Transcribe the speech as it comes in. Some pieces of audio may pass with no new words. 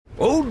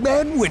Old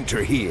Man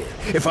Winter here.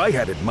 If I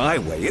had it my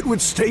way, it would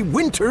stay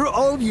winter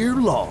all year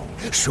long.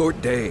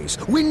 Short days,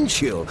 wind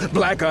chill,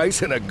 black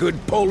ice, and a good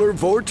polar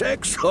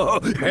vortex.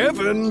 Oh,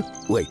 heaven!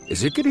 Wait,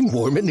 is it getting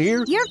warm in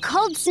here? Your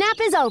cold snap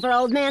is over,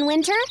 Old Man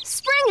Winter.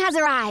 Spring has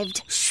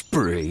arrived.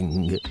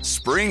 Spring.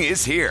 Spring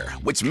is here,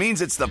 which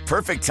means it's the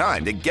perfect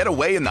time to get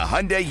away in the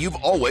Hyundai you've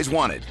always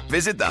wanted.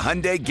 Visit the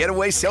Hyundai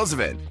Getaway Sales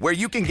Event, where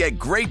you can get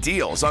great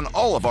deals on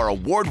all of our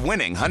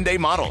award-winning Hyundai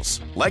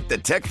models, like the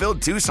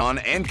tech-filled Tucson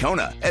and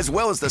Kona, as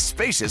well as the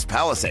spacious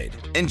Palisade.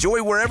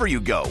 Enjoy wherever you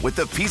go with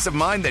the peace of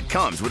mind that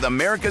comes with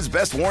America's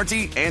best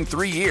warranty and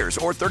 3 years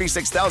or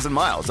 36,000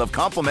 miles of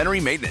complimentary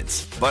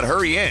maintenance. But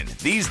hurry in,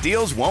 these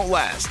deals won't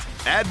last.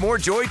 Add more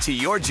joy to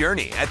your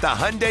journey at the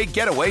Hyundai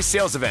Getaway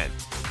Sales Event.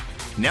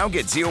 Now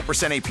get 0%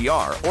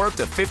 APR or up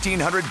to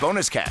 $1,500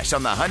 bonus cash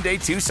on the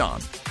Hyundai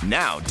Tucson.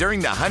 Now,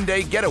 during the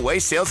Hyundai Getaway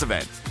Sales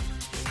Event.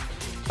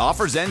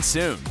 Offers end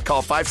soon.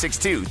 Call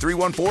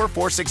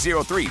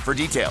 562-314-4603 for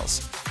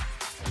details.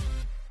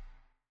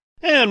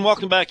 And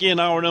welcome back in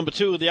hour number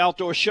 2 of the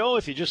Outdoor Show.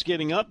 If you're just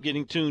getting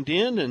tuned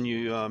in, and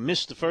you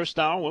missed the first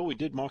hour, well, we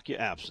did mark you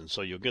absent,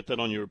 so you'll get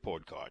that on your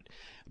report card.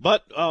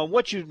 But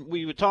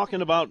we were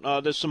talking about,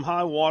 there's some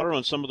high water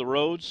on some of the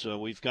roads.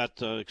 We've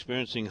got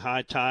experiencing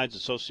high tides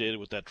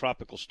associated with that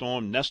tropical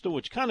storm Nestor,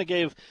 which kind of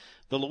gave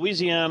the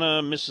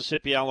Louisiana,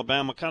 Mississippi,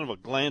 Alabama kind of a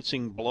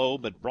glancing blow,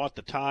 but brought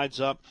the tides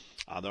up.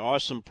 There are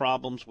some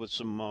problems with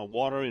some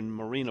water in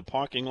marina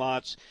parking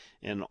lots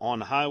and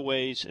on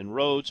highways and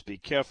roads. Be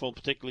careful,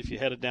 particularly if you're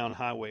headed down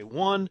Highway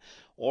 1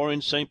 or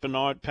in St.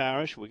 Bernard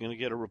Parish. We're going to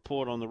get a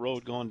report on the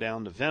road going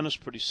down to Venice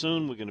pretty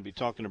soon. We're going to be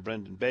talking to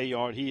Brendan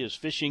Bayard. He is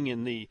fishing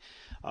in the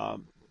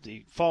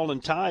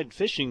Fallen Tide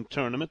fishing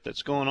tournament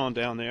that's going on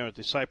down there at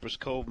the Cypress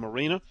Cove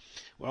Marina.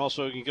 We're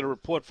also going to get a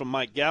report from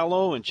Mike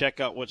Gallo and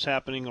check out what's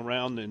happening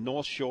around the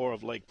north shore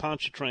of Lake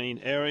Pontchartrain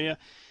area.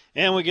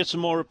 And we get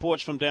some more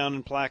reports from down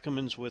in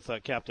Plaquemines with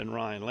Captain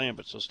Ryan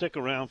Lambert. So stick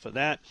around for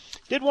that.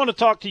 Did want to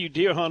talk to you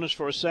deer hunters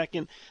for a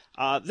second.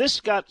 This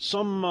got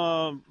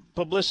some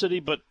publicity,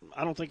 but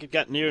I don't think it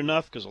got near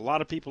enough because a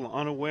lot of people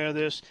are unaware of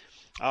this.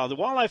 The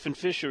Wildlife and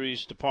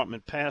Fisheries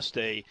Department passed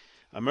a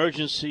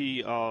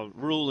emergency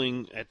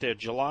ruling at their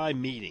July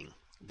meeting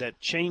that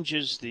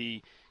changes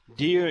the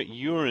deer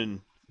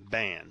urine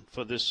ban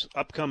for this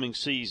upcoming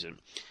season.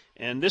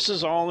 And this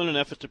is all in an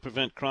effort to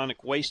prevent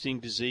chronic wasting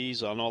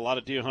disease. I know a lot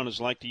of deer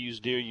hunters like to use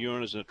deer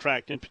urine as an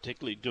attractant,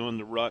 particularly during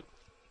the rut.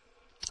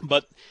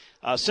 But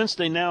since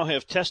they now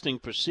have testing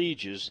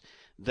procedures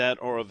that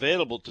are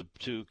available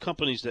to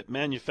companies that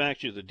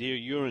manufacture the deer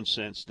urine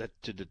scents that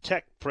to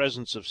detect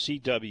presence of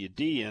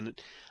CWD in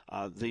it,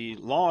 the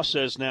law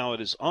says now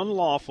it is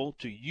unlawful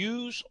to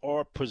use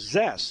or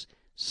possess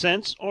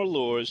scents or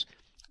lures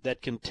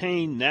that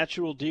contain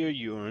natural deer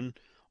urine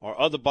or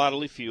other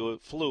bodily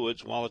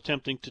fluids while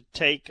attempting to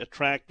take,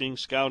 attracting,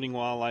 scouting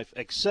wildlife,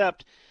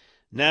 except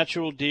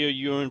natural deer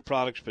urine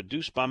products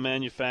produced by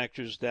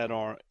manufacturers that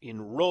are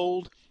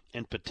enrolled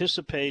and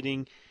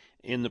participating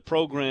in the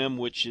program,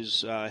 which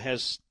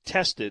has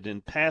tested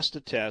and passed the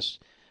test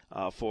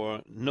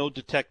for no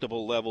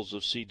detectable levels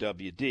of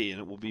CWD, and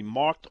it will be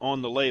marked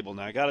on the label.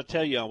 Now, I got to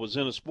tell you, I was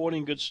in a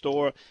sporting goods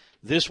store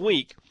this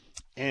week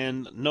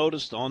and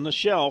noticed on the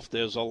shelf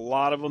there's a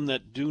lot of them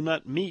that do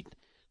not meet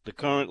the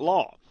current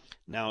law.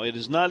 Now, it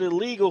is not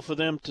illegal for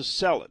them to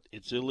sell it.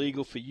 It's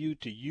illegal for you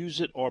to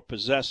use it or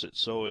possess it.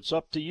 So it's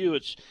up to you.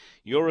 It's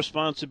your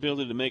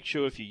responsibility to make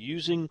sure if you're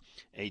using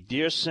a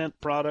deer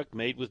scent product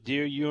made with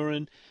deer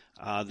urine,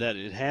 that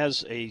it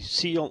has a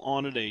seal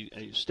on it,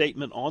 a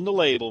statement on the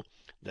label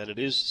that it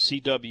is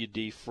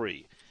CWD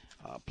free.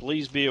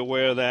 Please be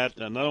aware of that,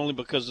 not only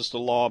because it's the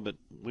law, but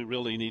we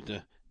really need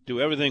to do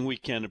everything we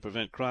can to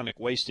prevent chronic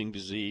wasting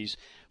disease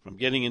from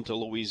getting into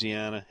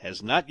Louisiana.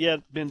 Has not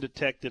yet been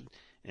detected,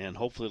 and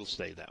hopefully it'll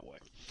stay that way.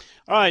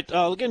 All right,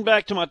 getting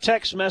back to my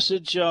text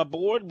message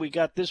board, we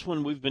got this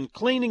one. We've been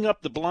cleaning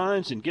up the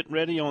blinds and getting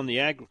ready on the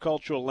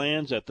agricultural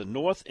lands at the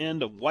north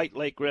end of White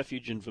Lake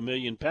Refuge in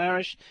Vermilion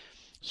Parish.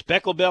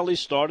 Speckled bellies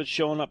started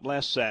showing up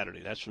last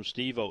Saturday. That's from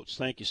Steve Oates.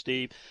 Thank you,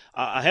 Steve.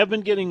 I have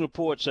been getting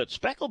reports that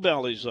speckled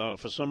bellies,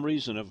 for some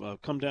reason,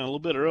 have come down a little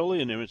bit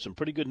early, and they're in some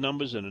pretty good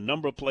numbers in a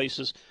number of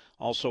places,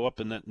 also up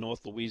in that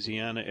North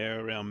Louisiana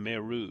area around Mer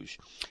Rouge.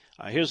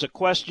 Here's a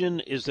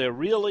question. Is there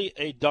really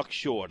a duck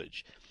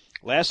shortage?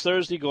 Last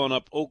Thursday, going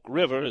up Oak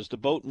River, as the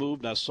boat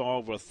moved, I saw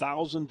over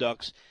 1,000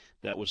 ducks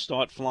that would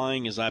start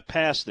flying as I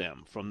passed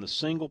them from the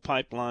single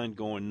pipeline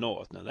going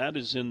north. Now, that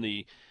is in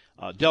the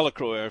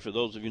Delacroix area, for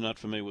those of you not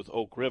familiar with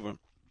Oak River.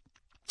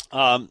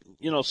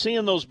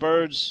 Seeing those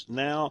birds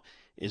now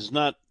is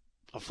not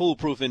a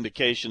foolproof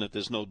indication that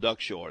there's no duck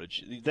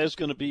shortage. There's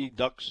going to be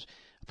ducks,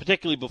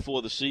 particularly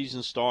before the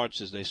season starts,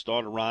 as they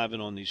start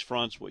arriving on these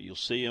fronts where you'll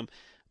see them.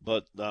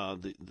 But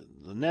the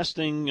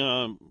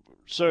nesting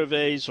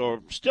surveys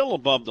are still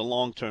above the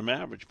long-term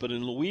average. But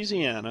in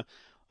Louisiana,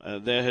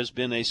 there has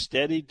been a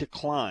steady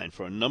decline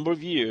for a number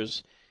of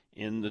years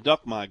in the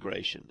duck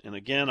migration. And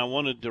again, I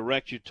want to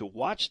direct you to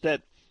watch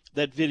that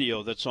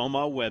video that's on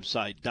my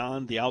website,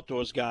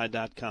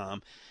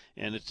 dontheoutdoorsguy.com,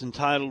 and it's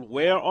entitled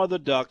 "Where Are the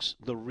Ducks?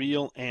 The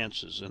Real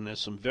Answers." And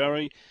there's some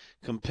very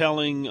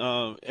compelling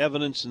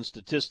evidence and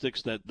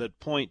statistics that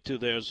point to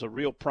there's a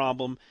real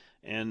problem,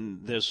 and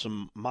there's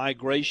some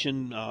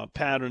migration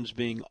patterns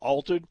being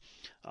altered,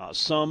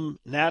 some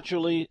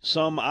naturally,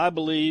 some, I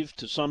believe,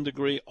 to some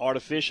degree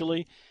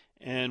artificially,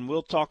 and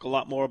we'll talk a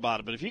lot more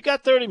about it. But if you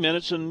got 30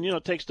 minutes, and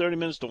it takes 30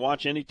 minutes to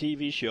watch any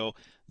TV show,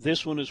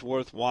 this one is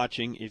worth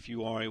watching if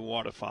you are a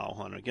waterfowl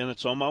hunter. Again,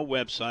 it's on my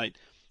website,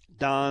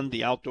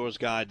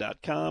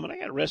 dontheoutdoorsguy.com, and I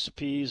got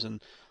recipes and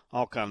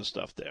all kind of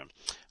stuff there.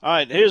 All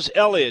right, here's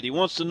Elliot. He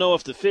wants to know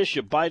if the fish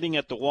are biting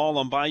at the wall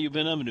on Bayou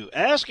Bend Avenue.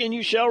 Ask and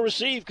you shall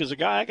receive, because the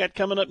guy I got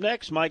coming up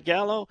next, Mike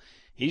Gallo,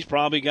 he's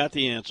probably got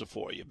the answer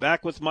for you.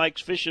 Back with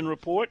Mike's Fishing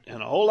Report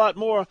and a whole lot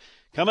more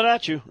coming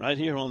at you right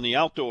here on the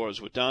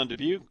Outdoors with Don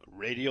Dubuque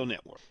Radio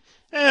Network.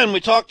 And we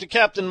talked to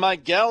Captain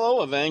Mike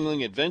Gallo of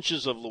Angling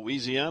Adventures of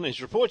Louisiana.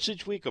 His reports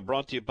each week are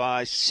brought to you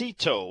by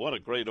Sea-Tow. What a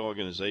great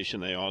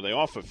organization they are. They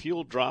offer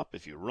fuel drop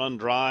if you run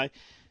dry.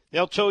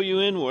 They'll tow you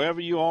in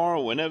wherever you are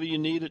or whenever you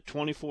need it,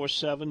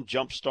 24/7,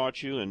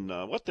 jumpstart you. And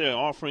what they're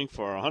offering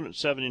for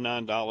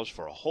 $179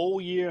 for a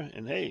whole year.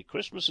 And, hey,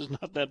 Christmas is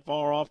not that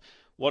far off.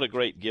 What a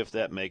great gift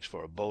that makes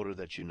for a boater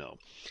that you know.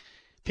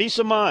 Peace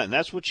of mind,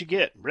 that's what you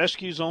get.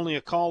 Rescue's only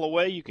a call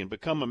away. You can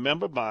become a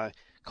member by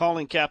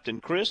calling Captain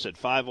Chris at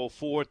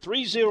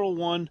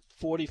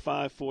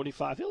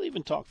 504-301-4545. He'll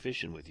even talk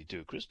fishing with you,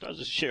 too. Chris does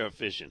his share of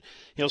fishing.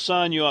 He'll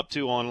sign you up,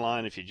 too,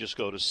 online if you just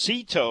go to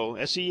Sea-Tow,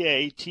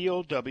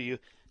 SEATOW.com.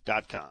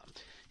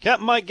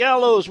 Captain Mike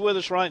Gallo is with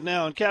us right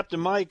now. And Captain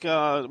Mike,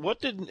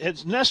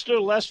 has Nestor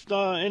left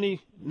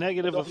any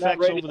negative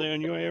effects over there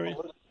in your area?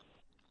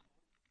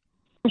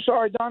 I'm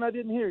sorry, Don, I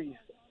didn't hear you.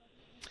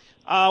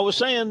 I was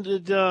saying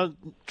that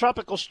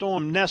Tropical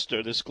Storm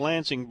Nestor, this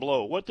glancing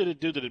blow, what did it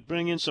do? Did it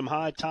bring in some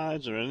high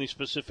tides or any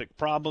specific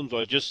problems,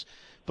 or just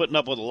putting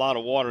up with a lot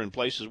of water in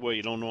places where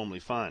you don't normally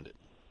find it?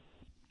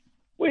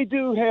 We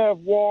do have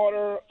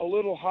water a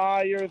little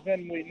higher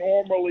than we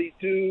normally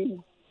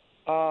do.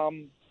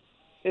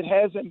 It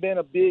hasn't been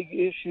a big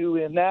issue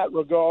in that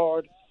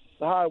regard.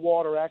 The high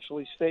water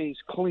actually stays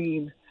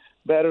clean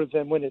better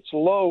than when it's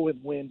low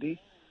and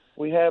windy.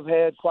 We have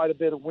had quite a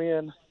bit of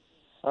wind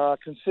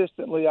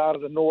consistently out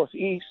of the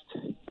northeast,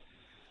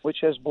 which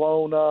has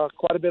blown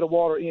quite a bit of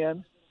water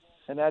in,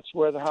 and that's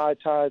where the high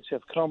tides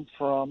have come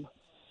from.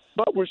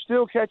 But we're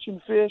still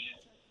catching fish,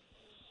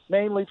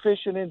 mainly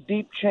fishing in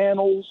deep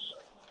channels,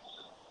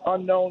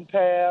 Unknown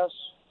Pass,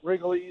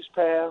 Wrigley's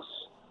Pass.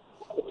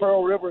 The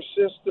Pearl River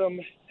system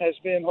has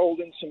been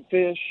holding some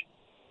fish.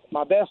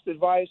 My best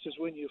advice is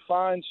when you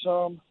find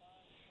some,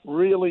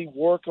 really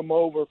work them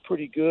over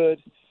pretty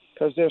good,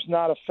 because there's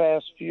not a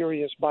fast,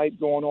 furious bite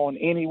going on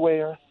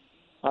anywhere.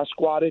 I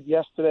squatted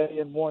yesterday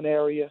in one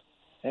area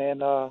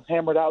and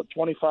hammered out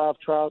 25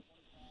 trout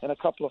and a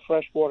couple of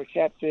freshwater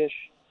catfish,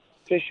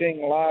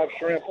 fishing live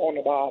shrimp on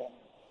the bottom.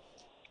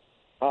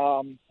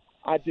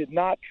 I did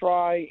not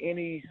try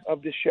any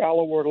of the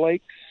shallower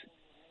lakes,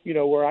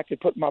 where I could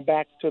put my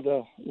back to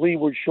the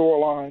leeward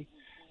shoreline,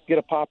 get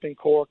a popping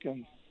cork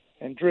and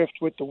drift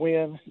with the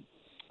wind.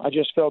 I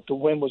just felt the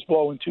wind was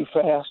blowing too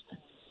fast,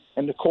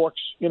 and the corks,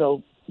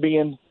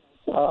 being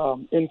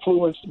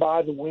influenced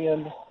by the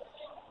wind,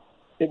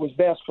 it was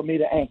best for me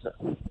to anchor.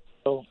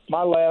 So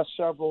my last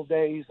several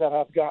days that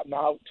I've gotten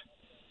out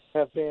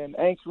have been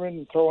anchoring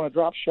and throwing a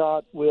drop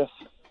shot with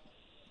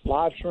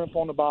live shrimp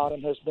on the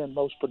bottom has been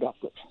most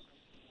productive.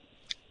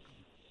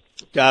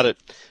 Got it.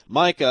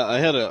 Mike, I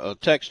had a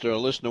texter, a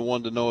listener,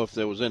 wanted to know if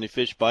there was any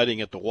fish biting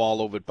at the wall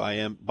over at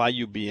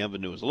Bayou Bend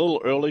Avenue. Is it a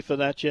little early for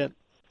that yet?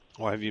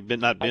 Or have you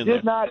not been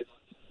there?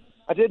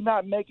 I did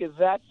not make it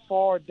that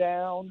far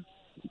down.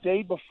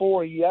 Day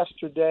before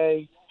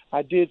yesterday,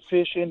 I did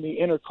fish in the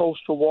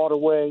Intercoastal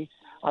Waterway.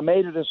 I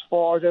made it as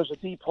far. There's a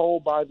deep hole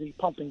by the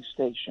pumping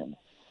station.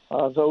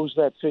 Those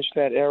that fish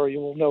that area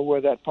will know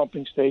where that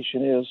pumping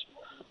station is,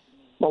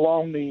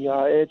 along the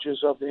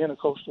edges of the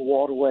Intercoastal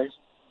Waterway.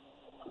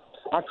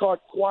 I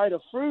caught quite a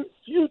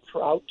few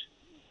trout.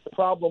 The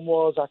problem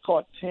was I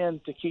caught 10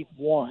 to keep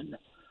one.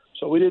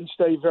 So we didn't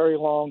stay very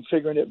long,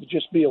 figuring it would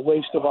just be a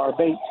waste of our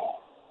bait,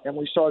 and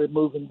we started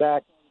moving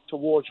back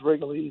towards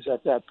Wrigley's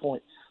at that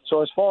point.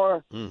 So as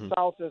far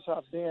south as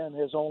I've been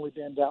has only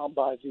been down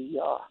by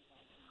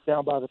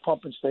the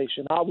pumping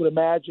station. I would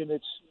imagine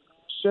it's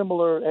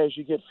similar as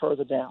you get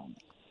further down.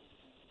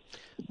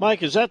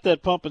 Mike, is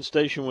that pumping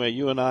station where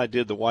you and I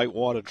did the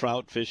whitewater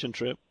trout fishing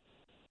trip?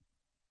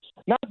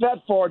 Not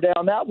that far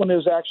down. That one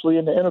is actually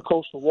in the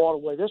Intercoastal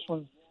Waterway. This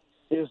one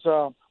is,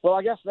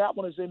 I guess that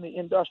one is in the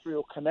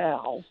Industrial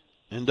Canal.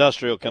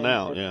 Industrial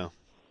Canal, yeah.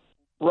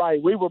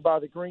 Right. We were by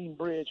the Green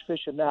Bridge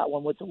fishing that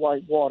one with the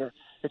white water.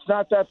 It's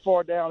not that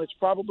far down. It's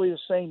probably the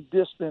same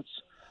distance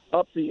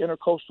up the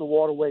Intercoastal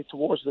Waterway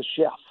towards the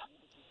Chef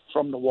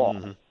from the wall.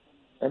 Mm-hmm.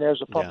 And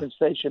there's a pumping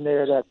station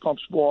there that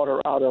pumps water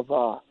out of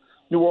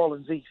New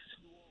Orleans East.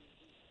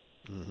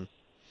 Mm-hmm.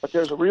 But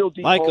there's a real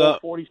deep hole,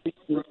 40 feet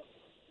deep,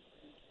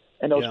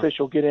 and those fish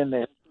will get in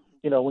there,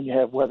 when you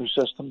have weather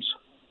systems.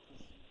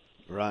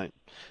 Right.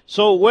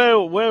 So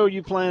where are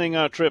you planning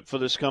our trip for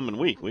this coming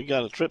week? We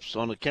got a trip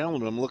on the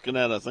calendar I'm looking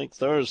at, I think,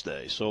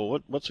 Thursday. So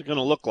what's it going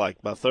to look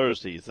like by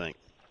Thursday, you think?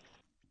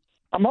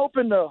 I'm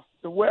hoping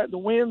the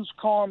winds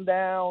calm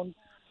down.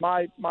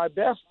 My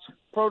best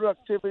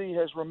productivity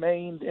has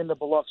remained in the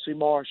Biloxi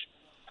Marsh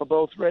for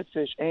both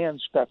redfish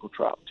and speckled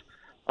trout.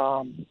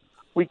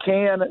 We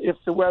can, if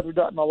the weather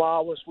doesn't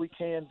allow us, we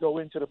can go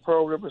into the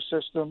Pearl River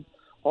system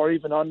or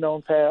even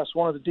Unknown Pass,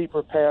 one of the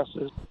deeper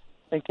passes,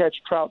 and catch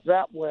trout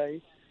that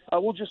way.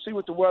 We'll just see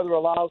what the weather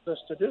allows us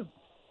to do.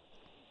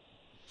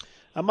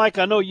 Mike,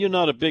 I know you're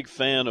not a big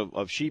fan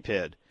of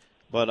sheephead,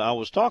 but I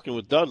was talking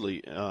with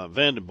Dudley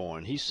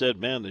Vanderborn. He said,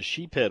 man, the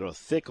sheephead are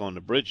thick on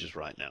the bridges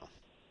right now.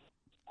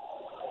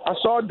 I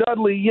saw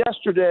Dudley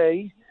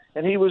yesterday,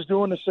 and he was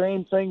doing the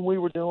same thing we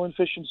were doing,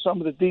 fishing some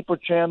of the deeper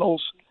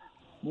channels.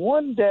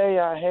 One day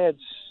I had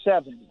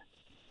 7.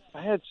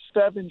 I had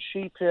 7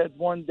 sheephead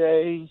one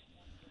day.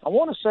 I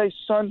want to say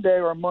Sunday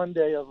or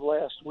Monday of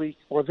last week,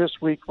 or this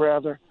week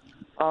rather.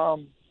 I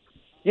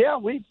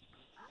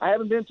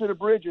haven't been to the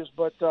bridges,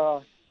 but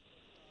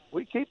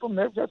we keep them.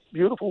 They've got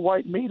beautiful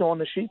white meat on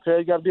the sheephead.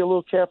 You got to be a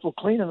little careful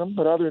cleaning them,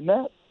 but other than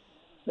that,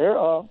 they're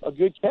a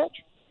good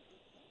catch.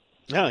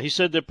 Yeah, he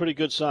said they're pretty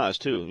good size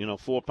too.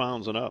 4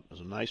 pounds and up. Those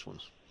are nice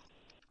ones.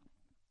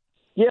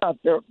 Yeah,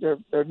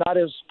 they're not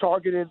as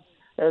targeted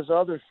as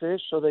other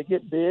fish, so they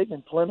get big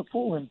and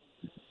plentiful. And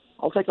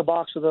I'll take a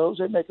box of those.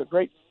 They make a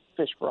great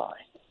fish fry.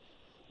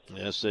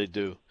 Yes, they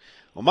do.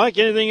 Well, Mike,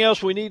 anything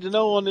else we need to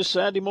know on this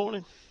Saturday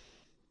morning?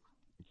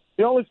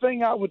 The only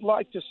thing I would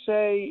like to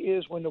say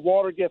is when the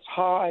water gets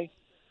high,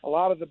 a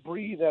lot of the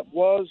debris that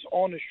was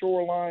on the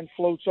shoreline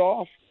floats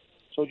off.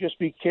 So just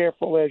be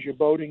careful as you're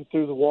boating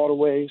through the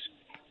waterways.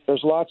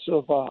 There's lots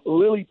of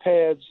lily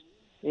pads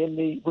in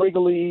the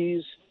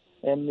Brigalese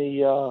and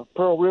the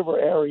Pearl River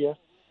area.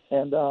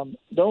 And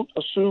don't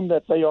assume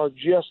that they are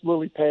just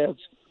lily pads.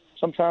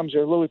 Sometimes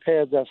they're lily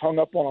pads that's hung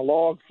up on a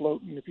log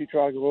floating. If you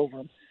try to go over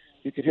them,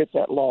 you could hit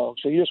that log.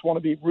 So you just want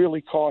to be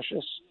really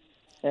cautious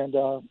and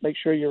make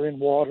sure you're in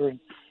water and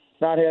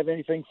not have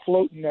anything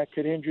floating that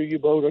could injure your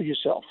boat or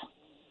yourself.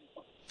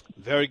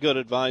 Very good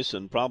advice,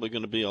 and probably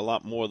going to be a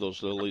lot more of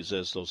those lilies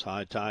as those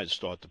high tides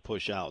start to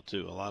push out,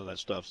 too. A lot of that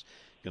stuff's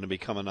going to be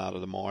coming out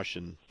of the marsh,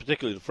 and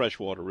particularly the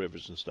freshwater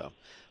rivers and stuff.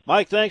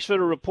 Mike, thanks for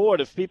the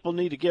report. If people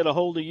need to get a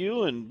hold of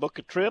you and book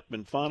a trip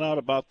and find out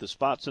about the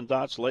Spots and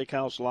Dots Lake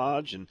House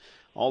Lodge and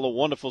all the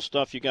wonderful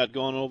stuff you got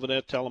going over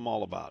there, tell them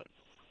all about it.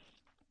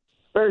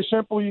 Very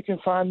simple. You can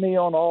find me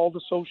on all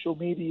the social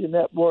media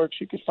networks.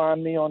 You can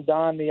find me on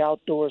Don the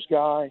Outdoors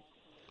Guy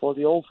or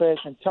the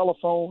old-fashioned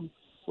telephone,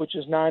 which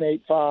is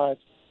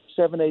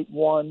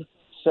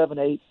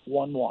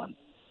 985-781-7811.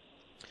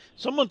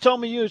 Someone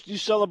told me you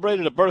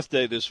celebrated a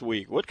birthday this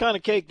week. What kind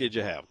of cake did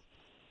you have?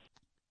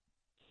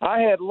 I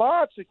had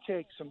lots of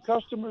cakes. Some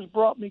customers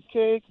brought me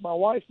cake. My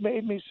wife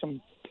made me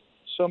some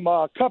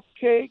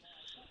cupcakes.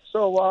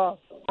 So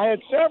I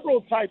had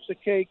several types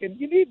of cake, and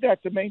you need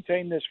that to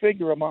maintain this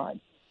figure of mine.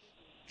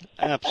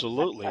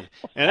 Absolutely.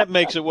 And that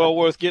makes it well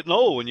worth getting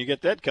old when you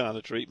get that kind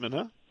of treatment,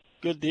 huh?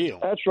 Good deal.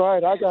 That's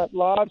right. I got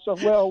lots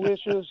of well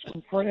wishes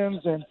from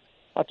friends, and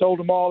I told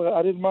them all that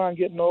I didn't mind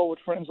getting old with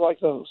friends like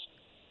those.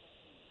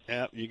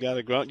 Yeah, you got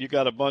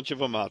a bunch of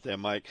them out there,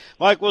 Mike.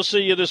 Mike, we'll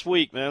see you this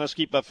week, man. Let's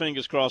keep our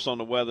fingers crossed on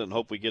the weather and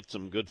hope we get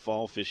some good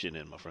fall fishing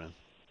in, my friend.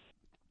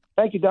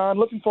 Thank you, Don.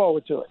 Looking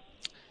forward to it.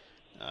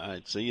 All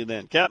right, see you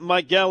then. Captain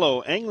Mike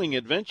Gallo, Angling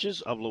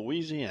Adventures of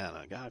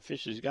Louisiana. Guy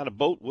fishes, he's got a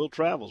boat, will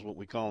travel is what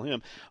we call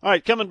him. All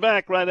right, coming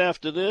back right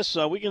after this,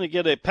 we're going to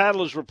get a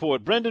paddler's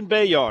report. Brendan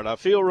Bayard, our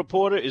field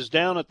reporter, is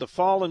down at the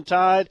Fallen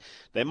Tide.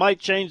 They might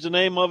change the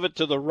name of it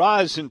to the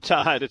Rising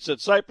Tide. It's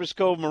at Cypress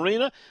Cove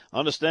Marina.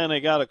 Understand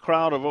they got a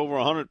crowd of over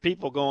 100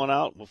 people going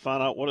out. We'll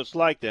find out what it's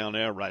like down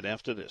there right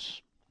after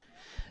this.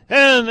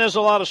 And there's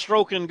a lot of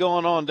stroking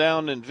going on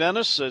down in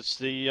Venice. It's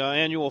the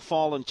annual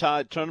Fallen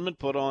Tide tournament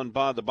put on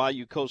by the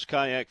Bayou Coast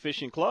Kayak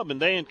Fishing Club,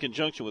 and they, in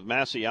conjunction with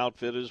Massey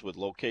Outfitters with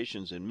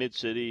locations in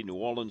Mid-City, New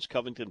Orleans,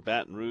 Covington,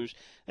 Baton Rouge,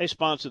 they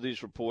sponsor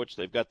these reports.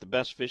 They've got the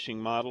best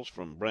fishing models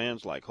from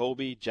brands like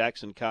Hobie,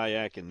 Jackson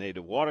Kayak, and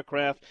Native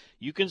Watercraft.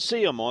 You can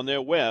see them on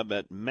their web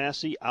at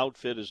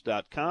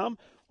MasseyOutfitters.com.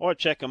 Or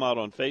check them out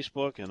on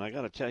Facebook. And I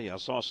got to tell you, I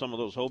saw some of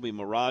those Hobie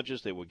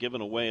Mirages. They were given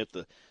away at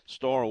the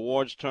Star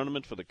Awards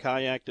tournament for the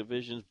kayak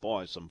divisions.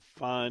 Boy, some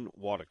fine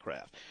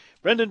watercraft.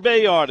 Brendan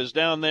Bayard is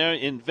down there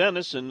in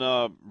Venice. And,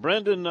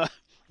 Brendan,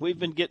 we've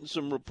been getting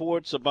some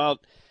reports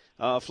about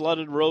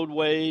flooded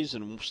roadways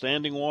and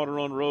standing water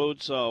on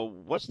roads.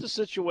 What's the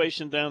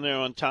situation down there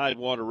on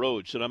Tidewater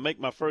Road? Should I make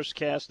my first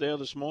cast there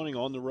this morning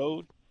on the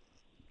road?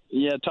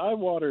 Yeah,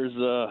 Tidewater's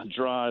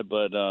dry,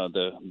 but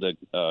the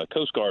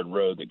Coast Guard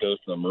road that goes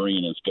to the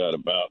mariна's got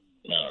about,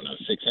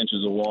 6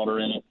 inches of water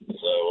in it.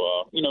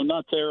 So,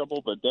 not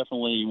terrible, but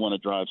definitely you want to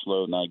drive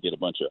slow and not get a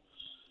bunch of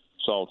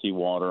salty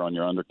water on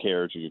your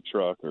undercarriage of your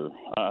truck. Or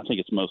I think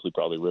it's mostly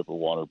probably river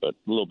water, but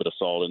a little bit of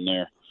salt in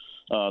there.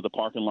 The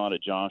parking lot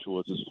at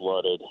Joshua's is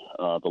flooded.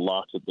 The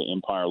locks at the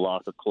Empire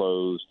Lock are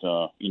closed.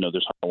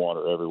 There's high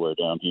water everywhere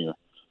down here.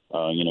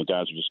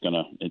 guys are just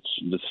it's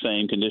the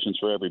same conditions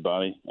for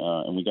everybody.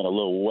 And we got a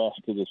little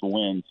west to this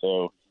wind,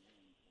 so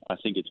I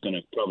think it's going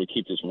to probably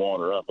keep this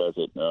water up as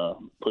it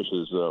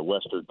pushes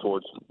westward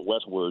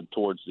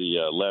towards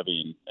the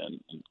levee and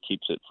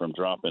keeps it from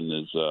dropping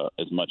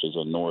as much as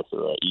a north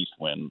or east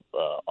wind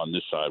on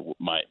this side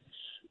might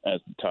as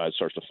the tide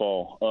starts to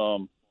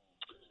fall.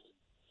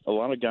 A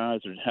lot of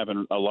guys are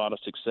having a lot of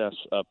success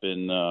up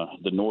in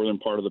the northern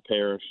part of the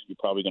parish. You're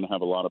probably going to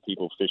have a lot of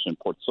people fishing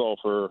Port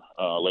Sulphur,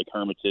 Lake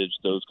Hermitage,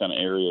 those kind of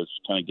areas,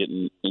 kind of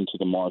getting into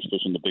the marsh,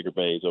 fishing the bigger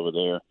bays over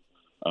there.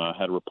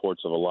 Had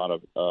reports of a lot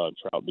of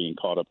trout being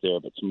caught up there,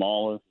 but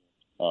smaller.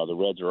 The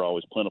reds are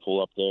always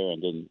plentiful up there,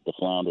 and then the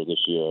flounder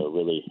this year are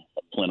really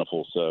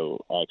plentiful,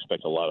 so I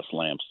expect a lot of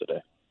slams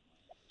today.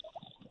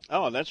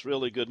 Oh, that's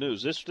really good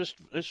news. This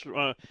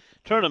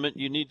tournament,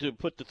 you need to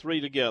put the three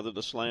together,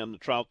 the slam, the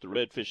trout, the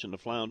redfish, and the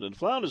flounder. And the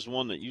flounder is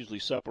one that usually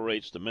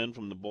separates the men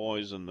from the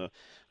boys and the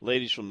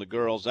ladies from the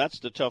girls. That's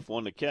the tough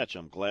one to catch.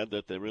 I'm glad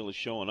that they're really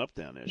showing up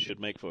down there. It should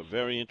make for a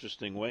very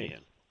interesting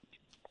weigh-in.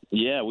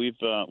 Yeah, we've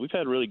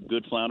had really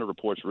good flounder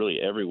reports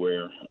really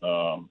everywhere.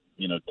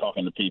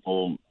 Talking to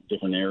people,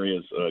 different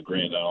areas.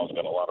 Grand Isle's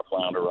got a lot of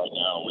flounder right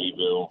now.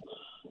 Leeville.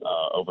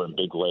 Over in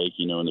Big Lake,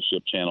 in the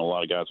Ship Channel, a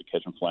lot of guys are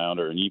catching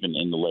flounder, and even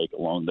in the lake,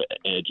 along the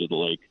edge of the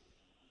lake.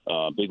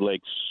 Big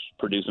Lake's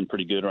producing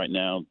pretty good right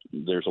now.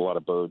 There's a lot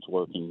of birds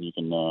working. You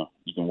can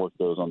work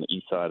those on the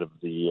east side of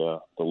the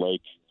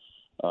lake.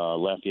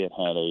 Lafayette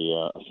had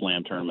a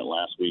slam tournament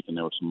last week, and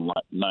there were some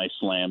nice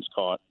slams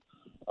caught.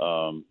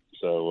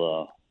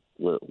 So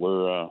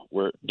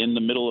we're in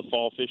the middle of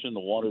fall fishing. The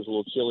water's a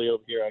little chilly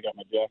over here. I got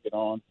my jacket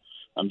on.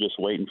 I'm just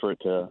waiting for it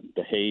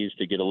the haze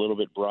to get a little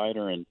bit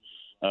brighter, and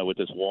with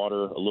this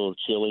water a little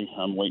chilly,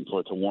 I'm waiting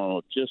for it to warm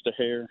up just a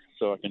hair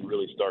so I can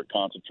really start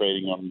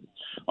concentrating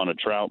on a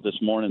trout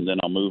this morning. Then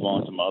I'll move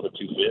on to my other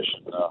two fish.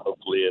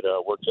 Hopefully it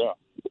works out.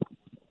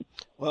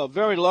 Well,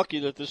 very lucky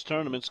that this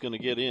tournament's going to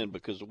get in,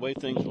 because the way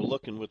things were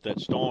looking with that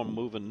storm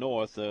moving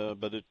north,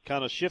 but it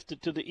kind of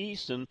shifted to the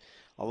east and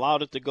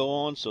allowed it to go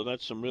on, so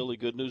that's some really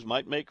good news.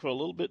 Might make for a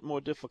little bit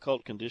more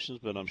difficult conditions,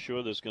 but I'm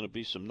sure there's going to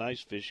be some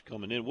nice fish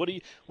coming in. What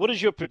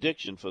is your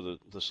prediction for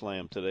the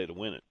slam today to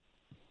win it?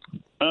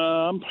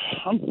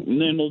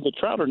 The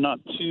trout are not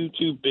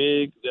too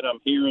big that I'm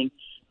hearing.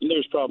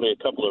 There's probably a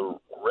couple of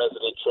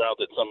resident trout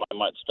that somebody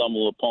might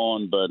stumble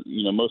upon, but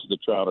most of the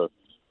trout are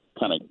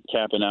kind of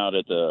capping out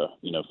at the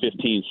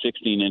 15,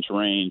 16-inch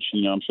range.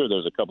 I'm sure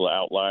there's a couple of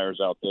outliers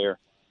out there,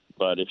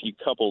 but if you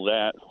couple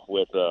that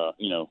with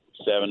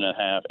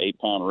 7.5,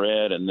 8-pound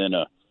red, and then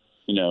a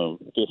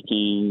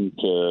 15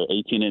 to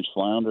 18-inch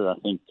flounder, I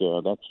think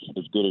that's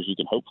as good as you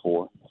can hope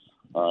for.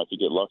 If you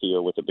get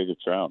luckier with a bigger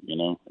trout,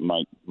 it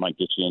might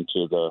get you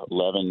into the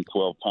 11,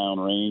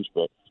 12-pound range.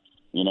 But,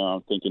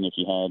 I'm thinking if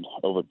you had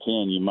over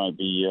 10, you might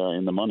be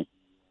in the money.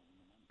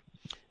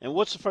 And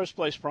what's the first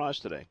place prize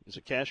today? Is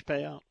it cash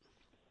payout?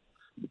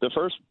 The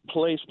first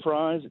place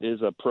prize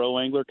is a Pro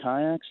Angler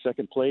kayak.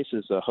 Second place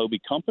is a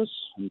Hobie Compass.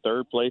 And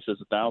third place is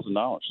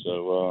 $1,000.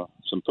 So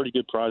some pretty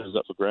good prizes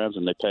up for grabs,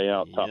 and they pay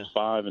out top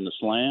 5 in the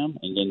slam.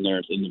 And then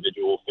there's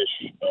individual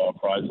fish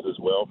prizes as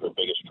well for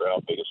biggest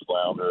trout, biggest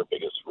flounder,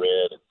 biggest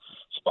red,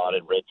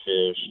 spotted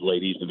redfish,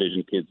 ladies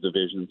division, kids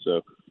division.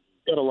 So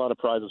got a lot of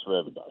prizes for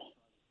everybody.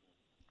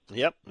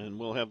 Yep, and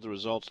we'll have the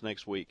results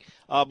next week.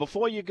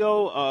 Before you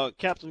go,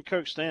 Captain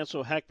Kirk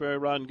Stansel, Hackberry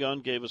Rod and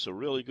Gun, gave us a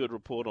really good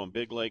report on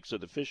Big Lake. So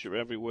the fish are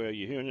everywhere.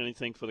 You hearing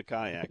anything for the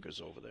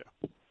kayakers over there?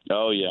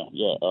 Oh, yeah.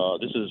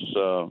 This is,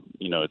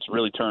 it's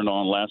really turned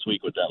on last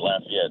week with that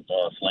Lafayette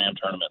slam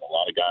tournament. A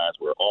lot of guys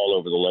were all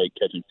over the lake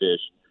catching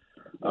fish.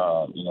 A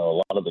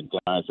lot of the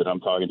guys that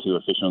I'm talking to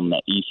are fishing on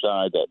that east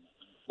side,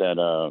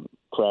 that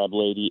Crab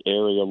Lady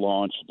area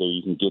launch that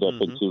you can get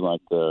up into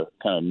like the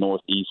kind of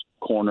northeast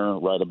corner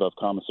right above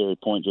Commissary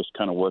Point, just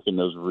kind of working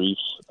those reefs,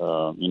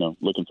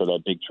 looking for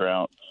that big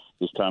trout.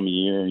 This time of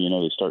year,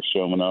 they start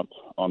showing up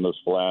on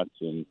those flats,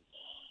 and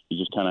you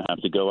just kind of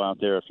have to go out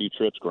there a few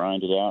trips,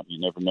 grind it out. You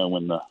never know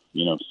when the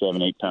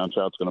 7, 8 pound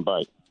trout's going to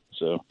bite.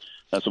 So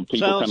that's what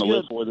people kind of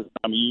live for this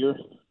time of year.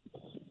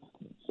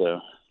 So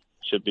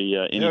should be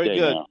any Very day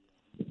good. now.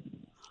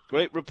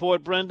 Great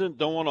report, Brendan.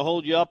 Don't want to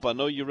hold you up. I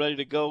know you're ready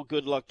to go.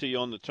 Good luck to you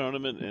on the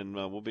tournament, and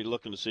we'll be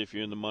looking to see if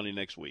you're in the money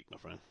next week, my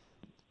friend.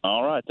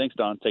 All right. Thanks,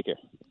 Don. Take care.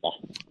 Bye.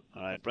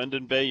 All right,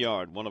 Brendan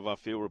Bayard, one of our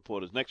field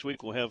reporters. Next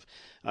week we'll have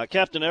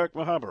Captain Eric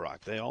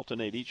Mahabarak. They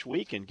alternate each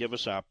week and give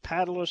us our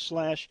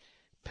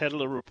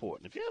paddler/peddler report.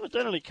 And if you haven't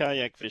done any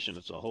kayak fishing,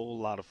 it's a whole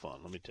lot of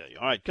fun, let me tell you.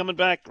 All right, coming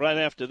back right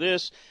after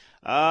this.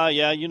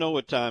 You know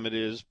what time it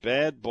is.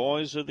 Bad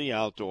Boys of the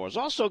Outdoors.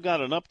 Also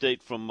got an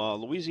update from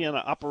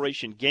Louisiana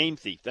Operation Game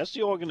Thief. That's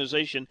the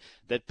organization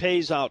that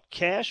pays out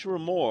cash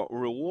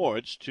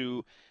rewards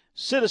to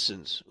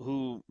citizens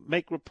who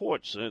make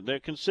reports. They're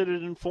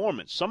considered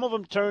informants. Some of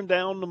them turn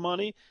down the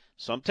money.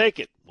 Some take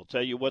it. We'll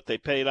tell you what they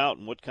paid out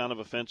and what kind of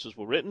offenses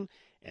were written.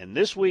 And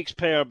this week's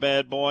pair of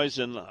bad boys,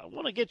 and I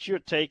want to get your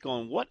take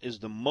on what is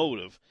the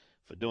motive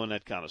for doing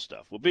that kind of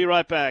stuff. We'll be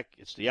right back.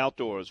 It's The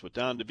Outdoors with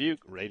Don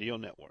Dubuque Radio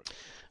Network.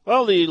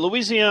 Well, the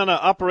Louisiana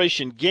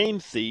Operation Game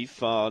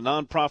Thief, a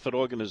nonprofit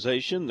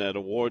organization that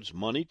awards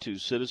money to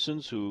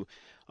citizens who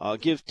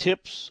give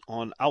tips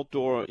on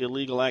outdoor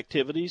illegal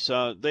activities,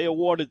 they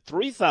awarded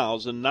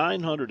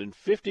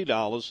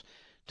 $3,950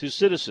 to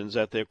citizens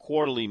at their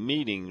quarterly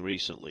meeting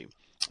recently.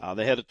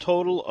 They had a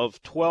total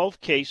of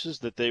 12 cases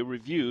that they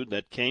reviewed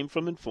that came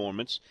from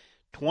informants.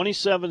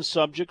 27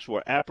 subjects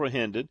were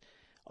apprehended.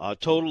 A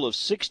total of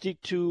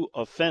 62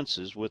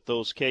 offenses with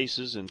those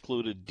cases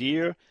included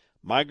deer,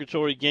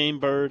 migratory game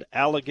bird,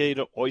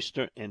 alligator,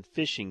 oyster, and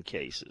fishing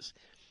cases.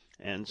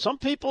 And some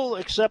people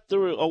accept the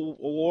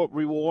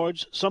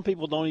rewards. Some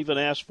people don't even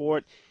ask for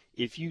it.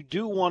 If you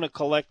do want to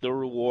collect the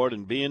reward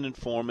and be an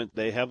informant,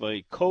 they have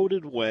a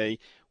coded way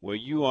where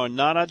you are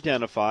not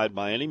identified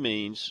by any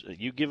means.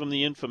 You give them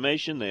the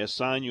information, they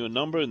assign you a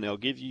number, and they'll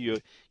get your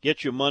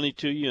money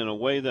to you in a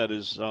way that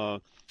is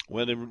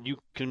whether you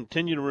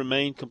continue to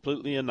remain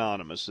completely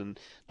anonymous. And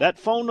that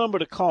phone number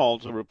to call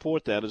to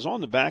report that is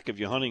on the back of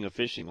your hunting or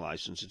fishing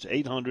license. It's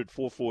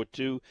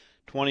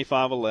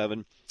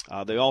 800-442-2511.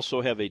 They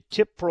also have a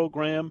tip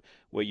program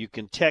where you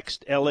can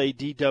text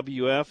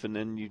LADWF, and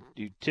then you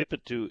tip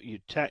it to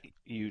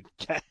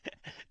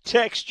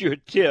text your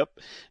tip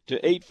to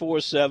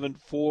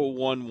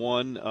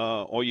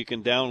 847-411, or you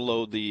can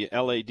download the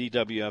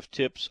LADWF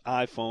Tips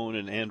iPhone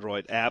and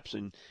Android apps,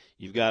 and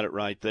you've got it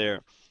right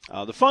there.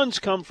 The funds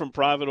come from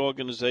private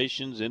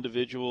organizations,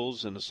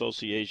 individuals, and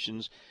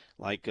associations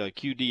like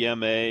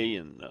QDMA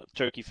and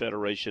Turkey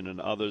Federation and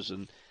others,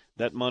 and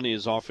that money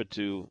is offered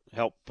to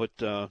help put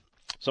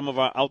some of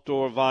our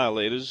outdoor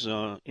violators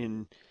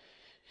in.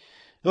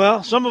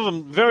 Well, some of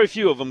them, very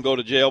few of them go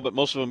to jail, but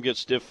most of them get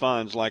stiff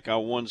fines like our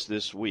ones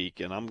this week.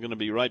 And I'm going to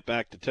be right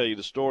back to tell you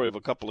the story of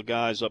a couple of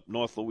guys up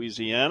North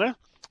Louisiana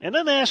and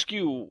then ask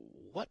you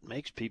what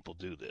makes people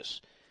do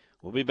this.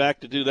 We'll be back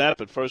to do that,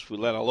 but first we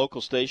let our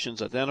local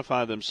stations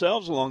identify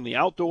themselves along the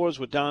Outdoors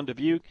with Don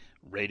Dubuque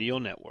Radio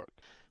Network.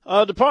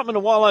 Department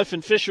of Wildlife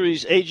and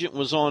Fisheries agent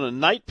was on a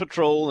night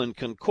patrol in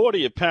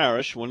Concordia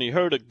Parish when he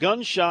heard a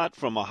gunshot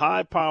from a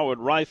high-powered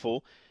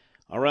rifle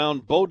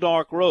around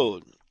Bodark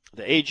Road.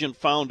 The agent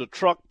found a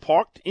truck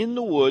parked in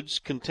the woods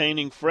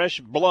containing fresh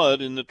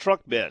blood in the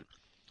truck bed.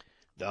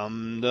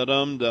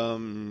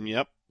 Dum-da-dum-dum,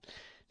 yep.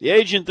 The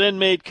agent then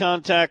made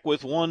contact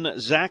with one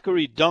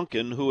Zachary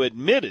Duncan, who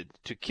admitted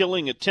to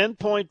killing a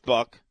 10-point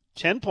buck,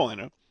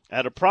 10-pointer,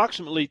 at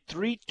approximately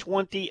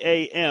 3:20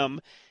 a.m.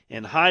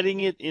 and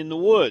hiding it in the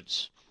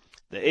woods.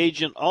 The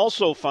agent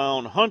also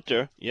found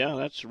Hunter, yeah,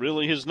 that's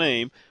really his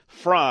name,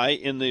 Fry,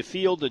 in the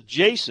field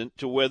adjacent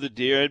to where the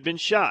deer had been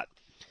shot.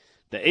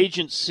 The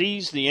agent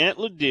seized the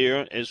antlered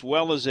deer as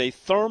well as a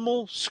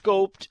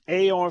thermal-scoped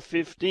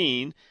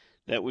AR-15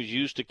 that was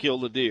used to kill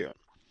the deer.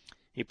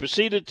 He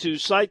proceeded to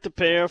cite the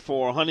pair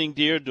for hunting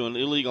deer during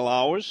illegal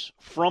hours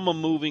from a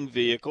moving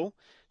vehicle.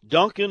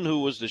 Duncan, who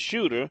was the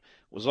shooter,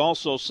 was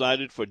also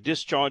cited for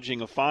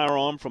discharging a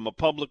firearm from a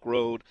public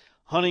road,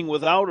 hunting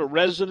without a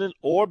resident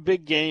or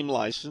big game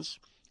license,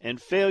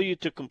 and failure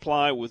to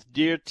comply with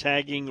deer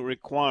tagging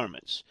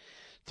requirements.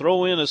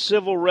 Throw in a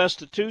civil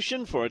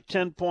restitution for a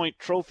 10-point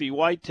trophy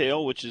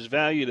whitetail, which is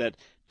valued at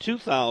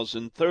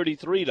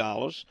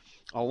 $2,033,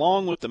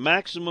 along with the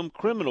maximum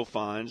criminal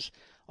fines.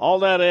 All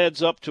that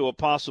adds up to a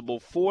possible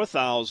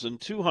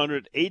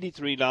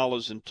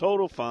 $4,283 in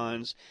total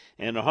fines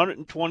and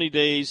 120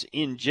 days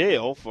in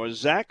jail for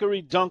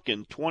Zachary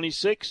Duncan,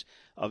 26,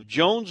 of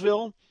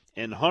Jonesville,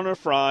 and Hunter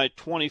Fry,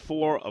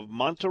 24, of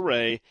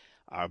Monterey,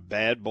 our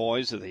bad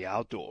boys of the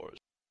outdoors.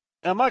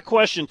 Now, my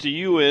question to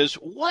you is,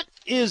 what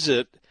is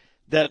it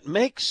that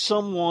makes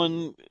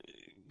someone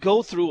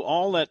go through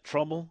all that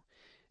trouble,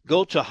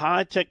 go to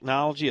high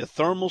technology, a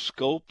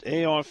thermal-scoped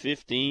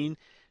AR-15,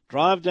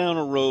 drive down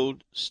a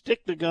road,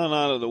 stick the gun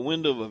out of the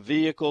window of a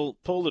vehicle,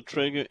 pull the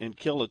trigger, and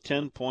kill a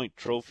 10-point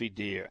trophy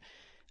deer?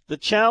 The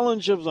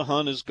challenge of the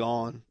hunt is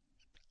gone.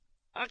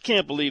 I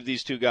can't believe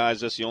these two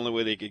guys, that's the only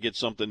way they could get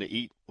something to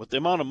eat. With the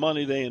amount of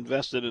money they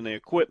invested in their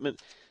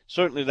equipment,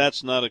 certainly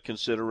that's not a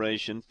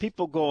consideration.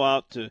 People go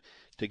out to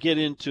get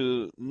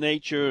into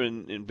nature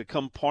and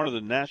become part of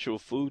the natural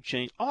food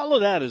chain. All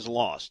of that is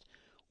lost.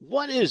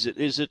 What is it?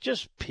 Is it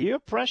just peer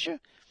pressure?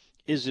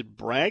 Is it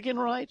bragging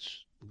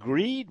rights?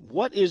 Greed?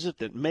 What is it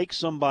that makes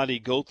somebody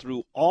go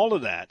through all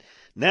of that,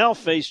 now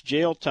face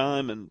jail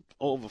time and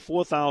over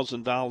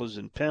 $4,000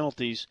 in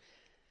penalties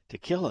to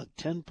kill a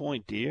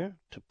 10-point deer,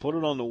 to put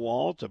it on the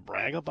wall, to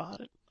brag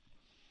about it?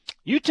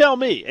 You tell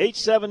me,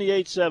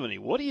 870-870,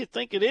 what do you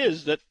think it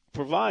is that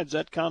provides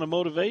that kind of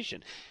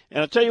motivation?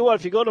 And I'll tell you what,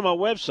 if you go to my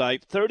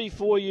website,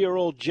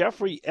 34-year-old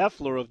Jeffrey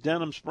Effler of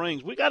Denham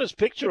Springs, we got his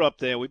picture up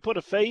there. We put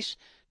a face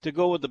to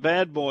go with the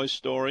Bad Boys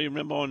story.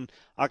 Remember on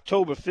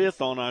October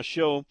 5th on our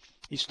show,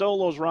 he stole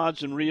those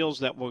rods and reels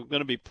that were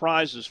going to be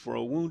prizes for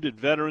a wounded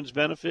veterans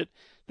benefit.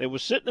 They were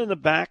sitting in the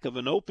back of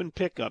an open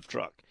pickup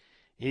truck.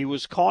 He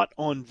was caught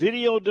on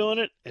video doing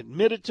it,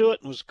 admitted to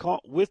it, and was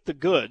caught with the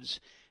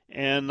goods.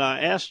 And I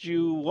asked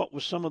you what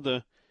were some of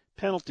the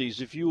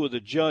penalties if you were the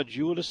judge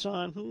you would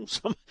assign?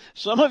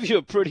 Some of you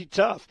are pretty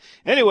tough.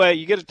 Anyway,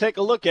 you get to take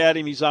a look at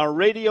him. He's our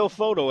radio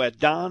photo at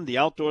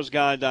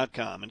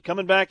DonTheOutdoorsGuy.com. And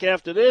coming back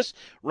after this,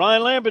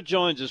 Ryan Lambert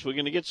joins us. We're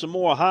going to get some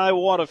more high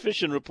water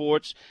fishing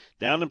reports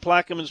down in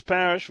Plaquemines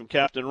Parish from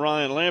Captain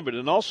Ryan Lambert,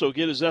 and also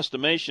get his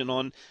estimation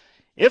on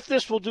if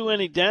this will do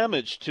any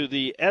damage to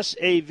the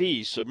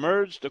SAV,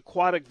 submerged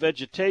aquatic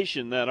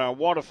vegetation, that our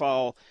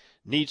waterfowl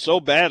need so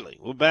badly.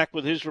 We're back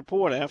with his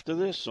report after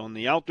this on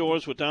the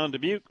Outdoors with Don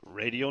Dubuque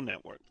Radio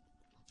Network.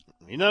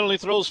 He not only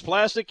throws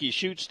plastic, he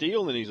shoots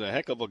steel, and he's a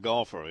heck of a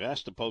golfer.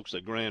 Ask the folks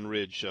at Grand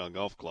Ridge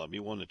Golf Club. He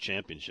won the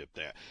championship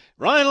there.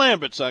 Ryan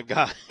Lambert's our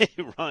guy.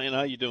 Ryan,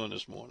 how you doing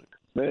this morning?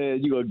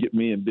 Man, you're going to get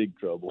me in big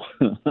trouble.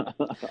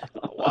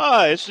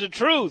 Why? It's the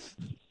truth.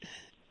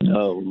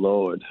 Oh,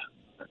 Lord.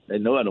 They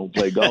know I don't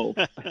play golf.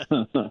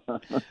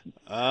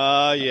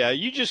 Yeah,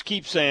 you just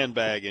keep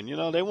sandbagging. You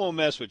know, they won't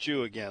mess with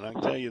you again, I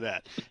can tell you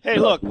that. Hey,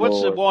 look,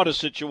 what's the water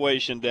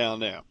situation down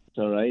there? It's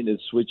all right.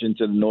 It's switching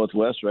to the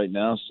northwest right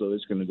now, so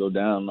it's going to go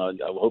down. I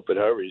hope it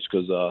hurries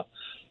because the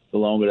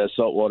longer that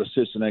salt water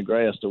sits in that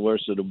grass, the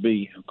worse it'll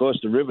be. Of course,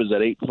 the river's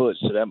at 8 foot,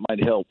 so that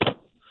might help.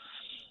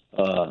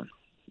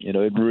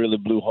 It really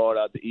blew hard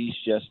out the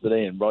east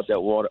yesterday and brought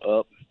that water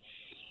up.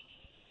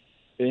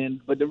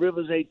 But the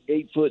river's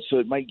 8 foot, so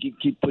it might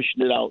keep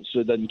pushing it out so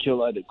it doesn't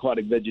kill out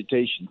aquatic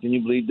vegetation. Can you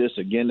believe this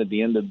again at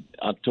the end of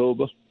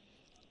October?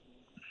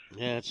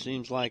 Yeah, it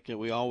seems like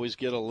we always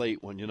get a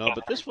late one,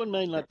 but this one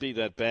may not be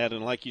that bad.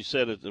 And like you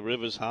said, the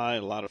river's high,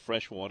 a lot of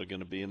fresh water going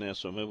to be in there,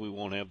 so maybe we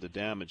won't have the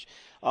damage.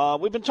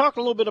 We've been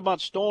talking a little bit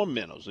about storm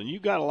minnows, and you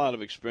got a lot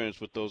of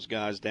experience with those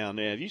guys down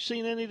there. Have you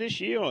seen any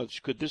this year, or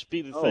could this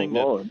be the thing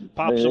that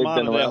pops them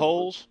out of their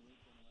holes?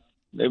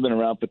 They've been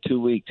around for 2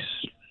 weeks.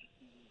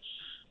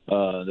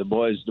 The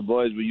boys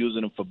were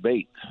using them for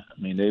bait.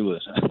 I mean, they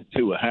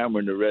were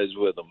hammering the reds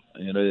with them.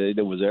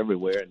 They was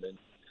everywhere. And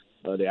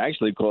then they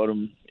actually caught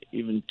them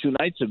even 2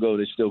 nights ago.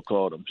 They still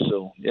caught them.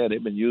 So yeah,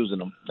 they've been using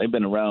them. They've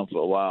been around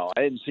for a while.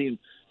 I hadn't seen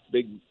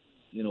big,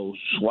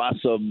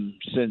 swaths of them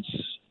since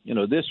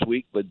this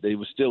week, but they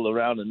were still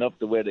around enough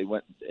to where they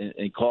went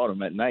and caught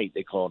them at night.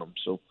 They caught them.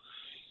 So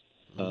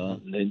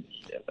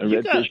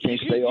redfish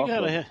can't stay off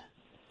them.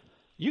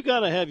 You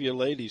got to have your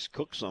ladies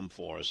cook some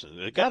for us, and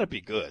it got to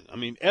be good. I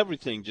mean,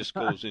 everything just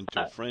goes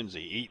into a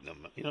frenzy eating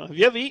them. Have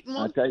you ever eaten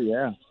one? I tell you,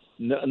 yeah.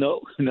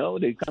 No,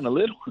 they're kind of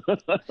little.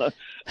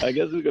 I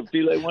guess we could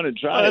fillet one and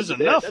try. There's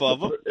enough of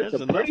them. It's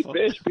a pretty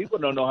fish. People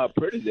don't know how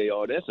pretty they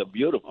are. That's a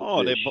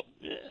beautiful fish.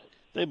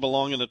 They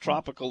belong in a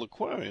tropical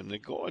aquarium. They're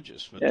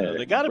gorgeous. But,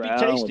 they got to be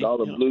tasty. With all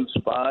the blue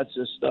spots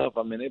and stuff.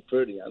 I mean, they're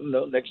pretty. I don't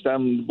know. Next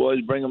time the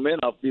boys bring them in,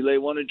 I'll fillet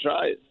one and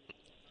try it.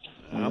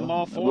 I'm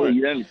all for it.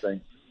 Eat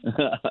anything.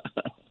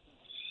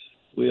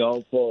 We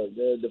all for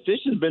it. The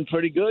fish has been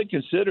pretty good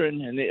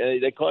considering, and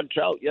they caught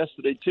trout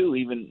yesterday too.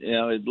 Even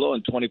it's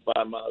blowing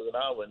 25 miles an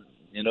hour, and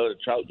the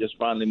trout just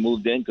finally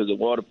moved in because the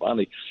water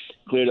finally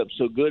cleared up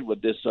so good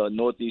with this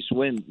northeast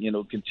wind.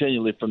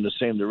 Continually from the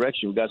same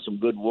direction. We got some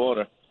good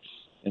water,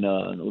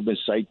 and we've been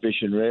sight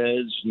fishing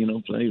reds.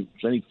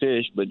 Plenty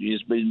fish, but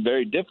it's been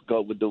very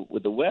difficult with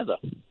the weather.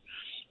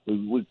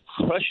 We're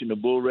crushing the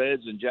bull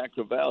reds and Jack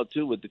Crevalle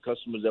too with the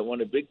customers that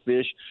wanted big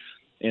fish.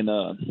 And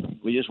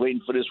we're just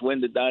waiting for this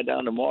wind to die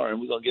down tomorrow,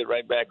 and we're going to get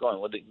right back on.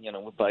 We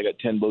probably got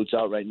 10 boats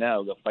out right now.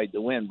 We're going to fight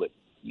the wind, but,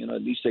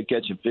 at least they're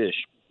catching fish.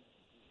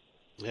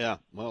 Yeah,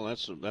 well,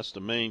 that's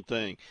the main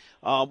thing.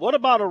 What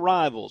about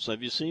arrivals?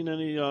 Have you seen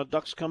any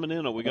ducks coming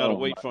in, or we got to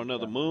wait for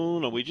another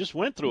moon, or we just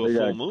went through a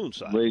full moon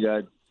cycle? We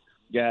got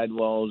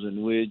gadwalls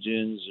and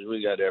widgeons.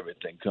 We got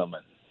everything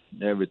coming.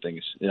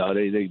 Everything's,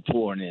 they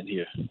pouring in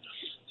here.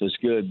 So it's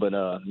good, but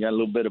got a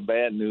little bit of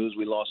bad news.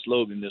 We lost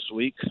Logan this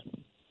week.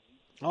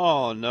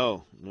 Oh,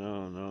 no.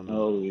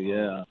 Oh,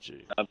 yeah. Oh,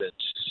 I've been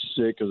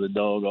sick of the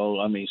dog.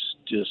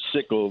 Just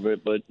sick over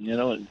it, but,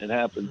 it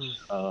happens.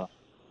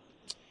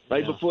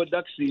 Before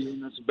duck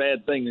season, that's a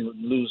bad thing to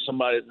lose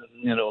somebody,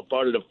 a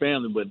part of the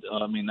family, but,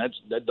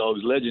 that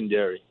dog's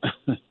legendary.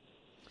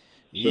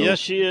 Yes,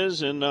 she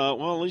is, and, at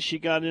least she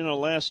got in her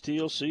last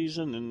teal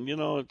season, and,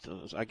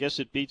 I guess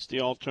it beats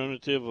the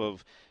alternative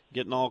of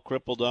getting all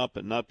crippled up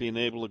and not being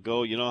able to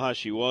go. You know how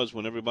she was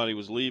when everybody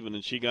was leaving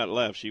and she got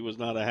left. She was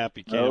not a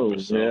happy camper.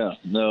 Yeah.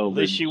 No. At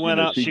least she went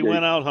out. CJ, she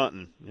went out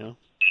hunting.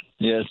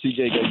 Yeah,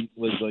 CJ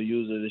was going to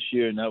use her this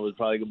year, and that was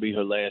probably going to be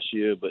her last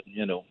year. But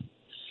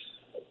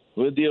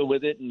we'll deal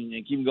with it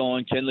and keep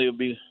going. Kenley will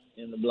be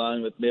in the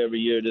blind with me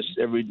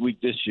every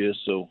week this year,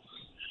 so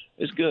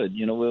it's good.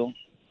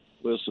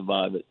 We'll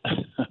survive it.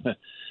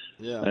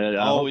 Yeah,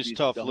 always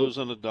tough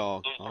losing a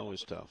dog.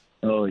 Always tough.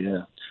 Oh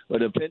yeah, but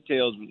the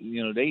pintails,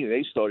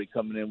 they started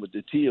coming in with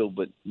the teal,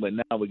 but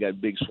now we got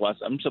big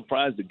swaths. I'm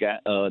surprised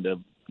the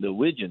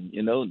widgeon,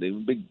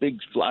 the big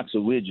flocks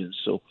of widgeons.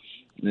 So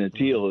the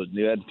teal,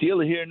 the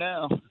teal are here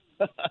now.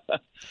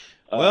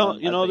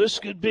 Well, this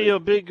could be a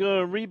big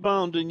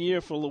rebounding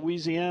year for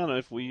Louisiana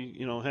if we,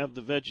 have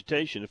the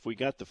vegetation, if we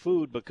got the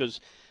food, because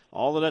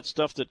all of that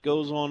stuff that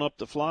goes on up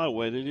the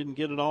flyway, they didn't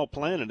get it all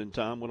planted in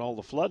time with all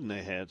the flooding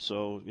they had.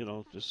 So,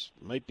 this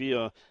might be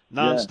a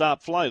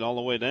nonstop flight all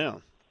the way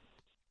down.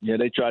 Yeah,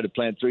 they tried to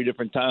plant 3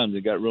 different times.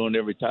 It got ruined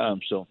every time.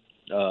 So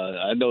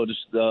I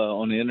noticed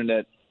on the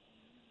internet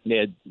they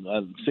had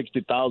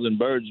 60,000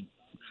 birds.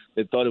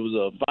 They thought it was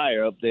a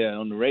fire up there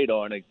on the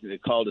radar, and they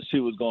called to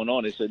see what's going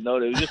on. They said, no,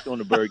 they were just doing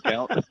the bird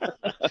count.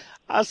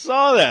 I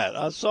saw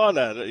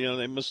that.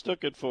 They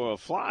mistook it for a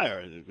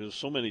fire. There's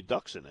so many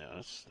ducks in there.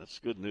 That's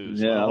good news.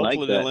 Yeah,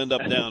 hopefully they'll end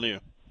up down here.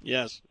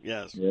 Yes.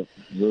 Yep,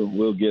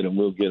 we'll get them.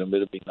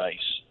 It'll be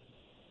nice.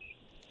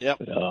 Yep.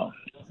 But,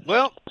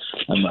 well,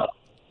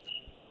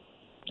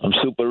 I'm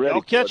super ready.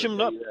 Y'all catch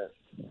them up.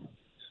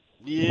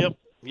 Yep.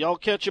 Y'all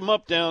catch them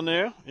up down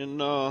there, and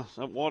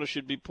that water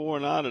should be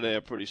pouring out of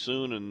there pretty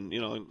soon. And,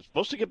 it's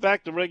supposed to get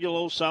back to regular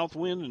old south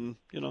wind and,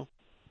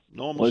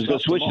 normal Well, it's going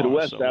stuff to switch to the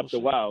west so after a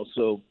while,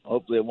 so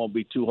hopefully it won't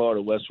be too hard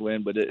a west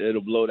wind, but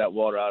it'll blow that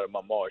water out of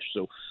my marsh.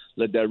 So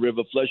let that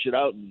river flush it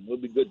out, and we'll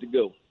be good to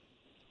go.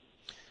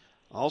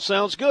 All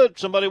sounds good.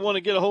 Somebody want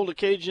to get a hold of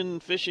Cajun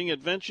Fishing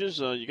Adventures?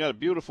 You got a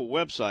beautiful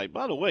website.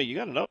 By the way, you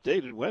got an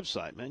updated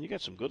website, man. You got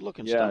some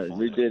good-looking stuff on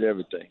we there. did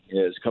everything.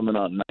 Yeah, it's coming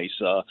out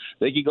nice.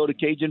 They can go to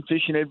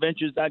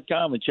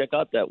CajunFishingAdventures.com and check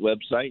out that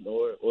website,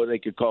 or they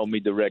could call me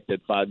direct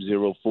at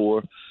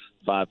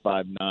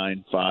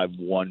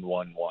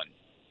 504-559-5111.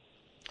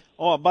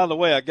 Oh, by the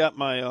way, I got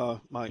my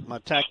my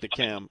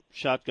Tacticam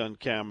shotgun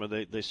camera.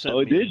 They sent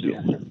me. Oh, did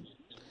you?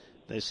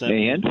 They sent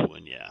me a new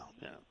one, yeah.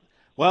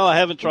 Well, I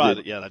haven't tried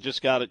it yet. I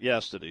just got it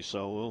yesterday,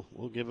 so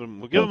we'll give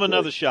them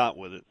another shot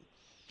with it.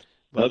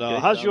 But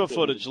how's your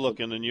footage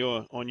looking on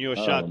your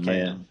shot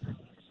cam?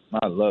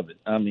 I love it.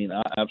 I mean,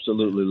 I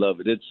absolutely love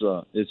it.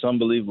 It's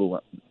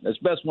unbelievable. It's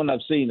the best one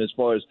I've seen as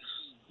far as,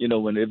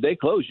 if they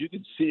close, you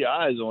can see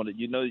eyes on it.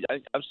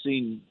 I've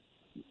seen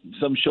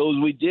some shows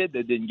we did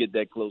that didn't get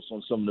that close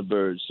on some of the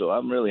birds, so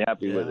I'm really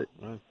happy with it.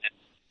 Right.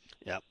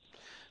 Yeah.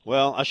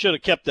 Well, I should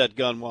have kept that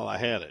gun while I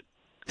had it.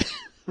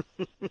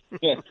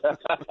 Yeah,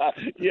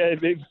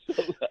 maybe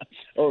so.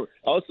 Oh,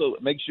 also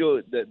make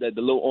sure that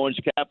the little orange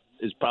cap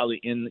is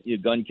probably in your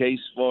gun case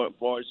for it,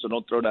 so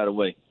don't throw that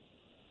away.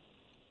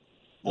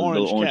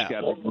 Orange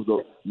cap.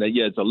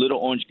 Yeah, it's a little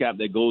orange cap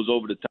that goes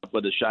over the top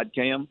of the shot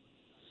cam,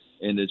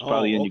 and it's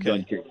probably in your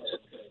gun case.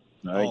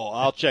 All right? Oh,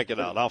 I'll check it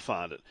out. I'll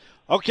find it.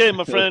 Okay,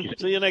 my friend.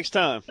 See you next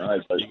time. All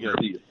right, buddy.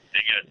 See you.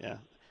 Yeah.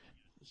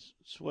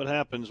 It's what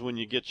happens when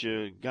you get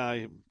your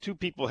guy. 2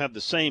 people have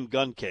the same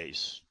gun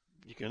case.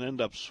 You can end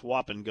up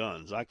swapping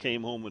guns. I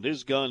came home with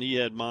his gun. He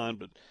had mine,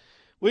 but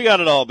we got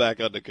it all back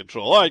under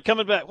control. All right,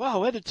 coming back. Wow,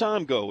 where did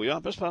time go? We are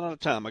just about out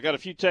of time. I got a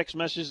few text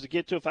messages to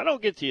get to. If I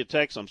don't get to your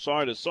text, I'm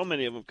sorry. There's so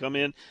many of them come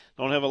in.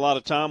 Don't have a lot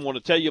of time. Want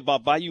to tell you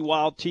about Bayou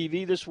Wild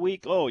TV this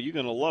week. Oh, you're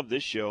going to love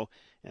this show.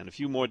 And a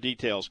few more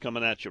details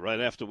coming at you right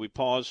after we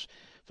pause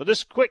for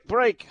this quick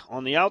break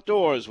on the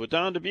Outdoors with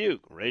Don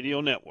Dubuque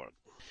Radio Network.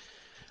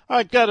 All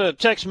right, got a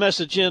text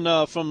message in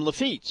from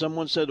Lafitte.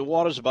 Someone said the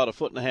water's about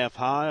 1.5 feet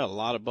high, a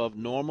lot above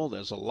normal.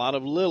 There's a lot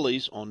of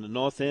lilies on the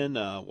north end.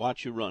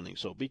 Watch you running,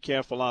 so be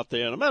careful out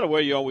there. No matter where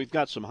you are, we've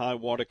got some high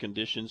water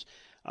conditions.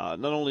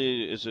 Not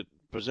only is it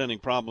presenting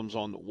problems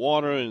on the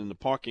water and in the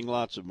parking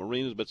lots of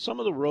marinas, but some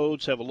of the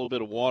roads have a little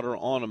bit of water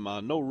on them.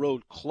 No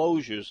road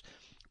closures,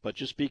 but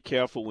just be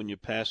careful when you're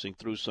passing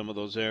through some of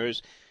those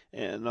areas.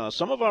 And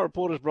some of our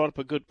reporters brought up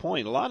a good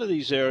point. A lot of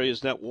these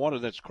areas, that water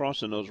that's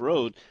crossing those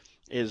roads,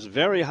 is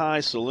very high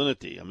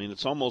salinity. I mean,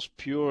 it's almost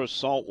pure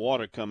salt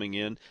water coming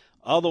in.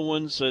 Other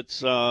ones,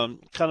 it's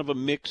kind of a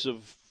mix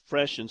of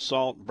fresh and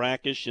salt,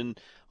 brackish, and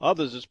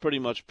others, it's pretty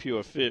much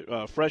pure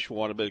fresh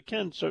water, but it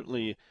can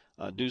certainly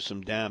do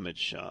some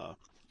damage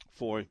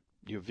for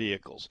your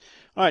vehicles.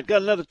 All right,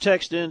 got another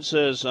text in,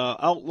 says,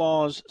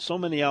 outlaws, so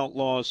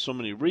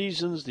many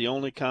reasons. The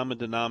only common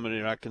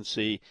denominator I can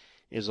see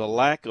is a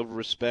lack of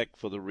respect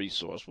for the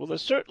resource. Well,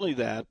 there's certainly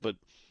that, but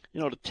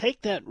to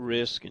take that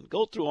risk and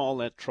go through all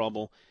that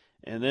trouble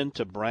and then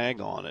to brag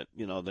on it,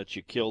 that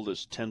you killed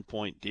this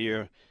 10-point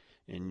deer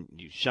and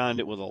you shined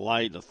it with a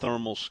light, a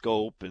thermal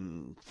scope,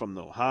 and from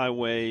the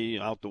highway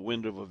out the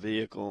window of a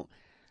vehicle,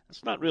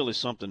 that's not really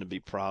something to be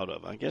proud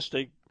of. I guess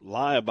they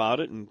lie about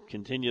it and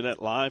continue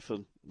that lie for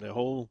their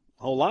whole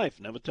life,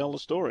 never tell the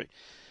story,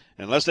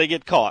 unless they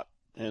get caught.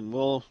 And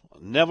we'll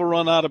never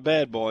run out of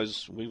bad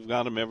boys. We've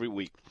got them every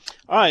week.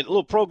 All right, a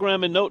little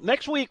programming note.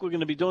 Next week, we're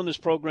going to be doing this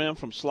program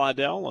from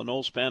Slidell on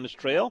Old Spanish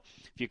Trail.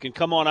 If you can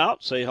come on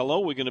out, say hello.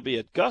 We're going to be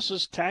at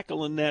Gus's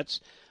Tackle and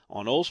Nets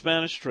on Old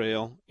Spanish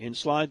Trail in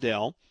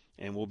Slidell,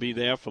 and we'll be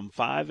there from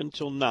 5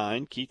 until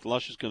 9. Keith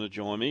Lush is going to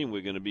join me, and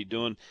we're going to be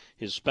doing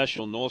his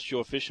special North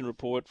Shore Fishing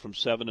Report from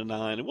 7 to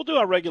 9. And we'll do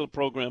our regular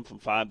program from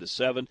 5 to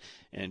 7,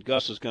 and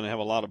Gus is going to have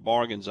a lot of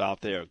bargains out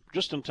there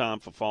just in time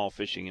for fall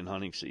fishing and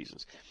hunting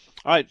seasons.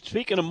 All right,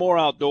 speaking of more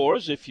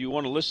outdoors, if you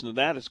want to listen to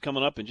that, it's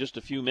coming up in just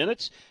a few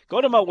minutes. Go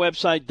to my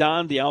website,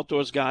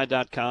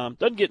 dontheoutdoorsguy.com.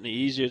 Doesn't get any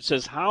easier. It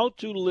says how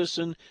to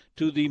listen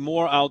to the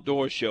More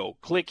Outdoors show.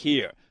 Click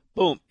here.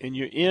 Boom, and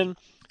you're in.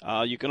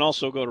 You can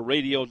also go to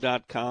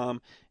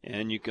radio.com,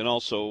 and you can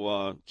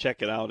also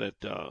check it out at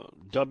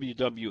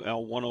WWL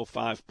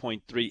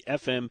 105.3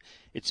 FM.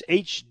 It's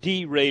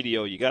HD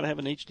radio. You got to have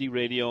an HD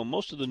radio.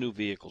 Most of the new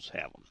vehicles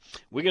have them.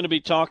 We're going to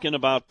be talking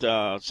about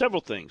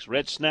several things.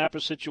 Red snapper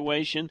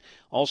situation,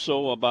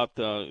 also about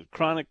the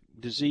chronic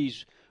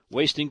disease,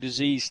 wasting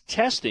disease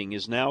testing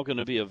is now going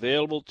to be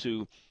available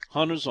to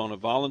hunters on a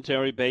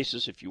voluntary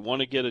basis. If you want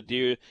to get a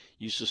deer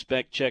you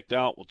suspect checked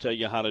out, we'll tell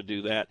you how to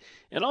do that.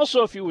 And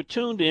also, if you were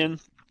tuned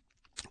in,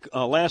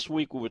 last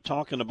week we were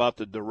talking about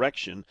the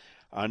direction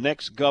our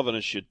next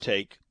governor should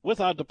take with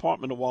our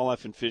Department of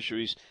Wildlife and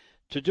Fisheries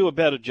to do a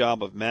better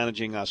job of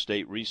managing our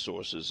state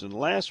resources. And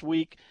last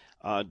week,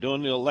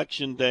 during the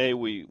election day,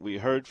 we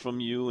heard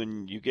from you,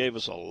 and you gave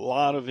us a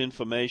lot of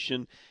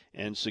information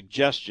and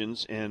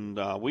suggestions. And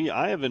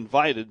I have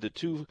invited the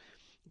two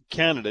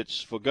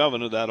candidates for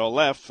governor that are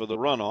left for the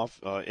runoff,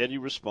 Eddie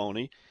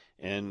Rispone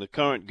and the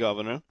current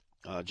governor,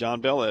 John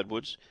Bel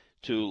Edwards,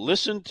 to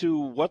listen to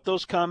what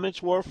those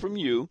comments were from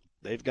you.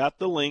 They've got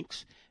the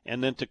links.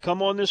 And then to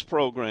come on this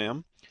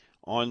program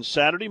on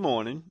Saturday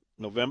morning,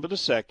 November the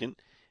 2nd,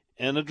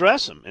 and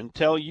address them and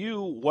tell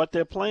you what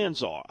their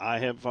plans are. I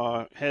have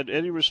had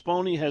Eddie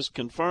Rispone has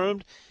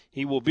confirmed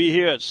he will be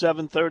here at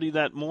 7:30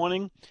 that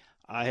morning.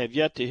 I have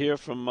yet to hear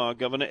from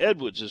Governor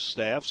Edwards'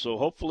 staff, so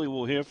hopefully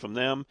we'll hear from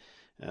them.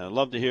 I'd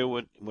love to hear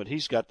what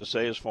he's got to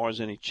say as far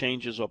as any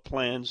changes or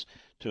plans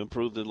to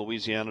improve the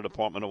Louisiana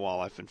Department of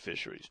Wildlife and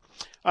Fisheries.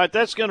 All right,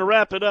 that's going to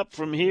wrap it up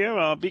from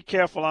here. Be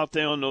careful out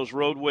there on those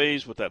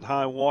roadways with that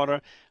high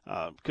water.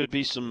 Could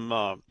be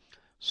some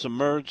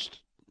submerged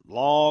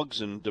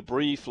logs and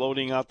debris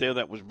floating out there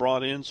that was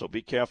brought in, so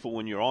be careful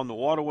when you're on the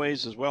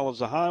waterways as well as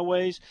the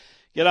highways.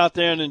 Get out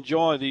there and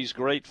enjoy these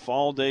great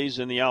fall days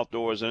in the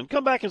outdoors. And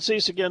come back and see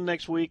us again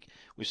next week.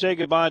 We say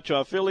goodbye to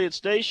our affiliate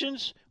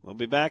stations. We'll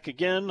be back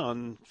again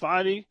on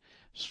Friday,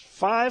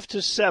 5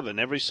 to 7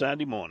 every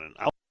Saturday morning.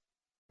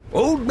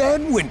 Old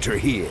Man Winter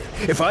here.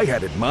 If I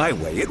had it my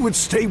way, it would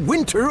stay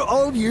winter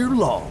all year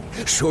long.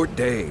 Short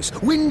days,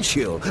 wind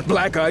chill,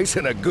 black ice,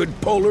 and a good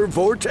polar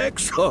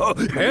vortex. Oh,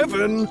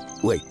 heaven!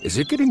 Wait, is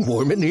it getting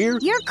warm in here?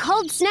 Your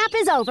cold snap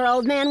is over,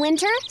 Old Man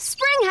Winter.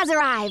 Spring has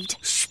arrived.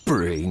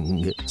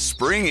 Spring.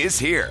 Spring is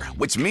here,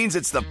 which means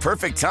it's the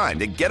perfect time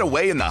to get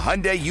away in the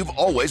Hyundai you've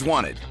always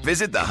wanted.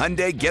 Visit the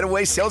Hyundai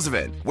Getaway Sales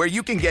Event, where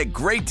you can get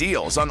great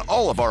deals on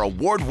all of our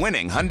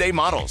award-winning Hyundai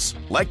models,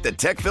 like the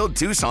tech-filled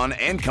Tucson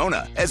and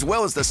Kona, as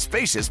well as the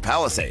spacious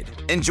Palisade.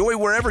 Enjoy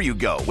wherever you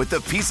go with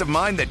the peace of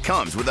mind that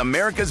comes with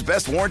America's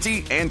best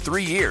warranty and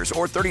 3 years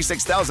or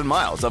 36,000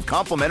 miles of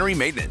complimentary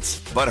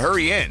maintenance. But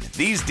hurry in,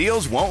 these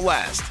deals won't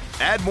last.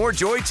 Add more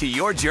joy to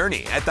your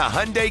journey at the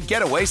Hyundai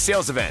Getaway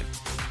Sales Event.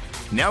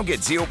 Now get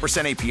 0%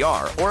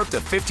 APR or up to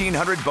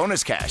 $1,500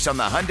 bonus cash on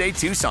the Hyundai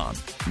Tucson.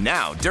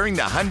 Now, during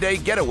the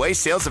Hyundai Getaway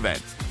Sales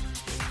Event.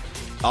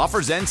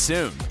 Offers end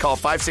soon. Call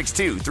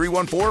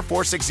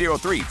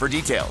 562-314-4603 for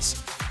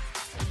details.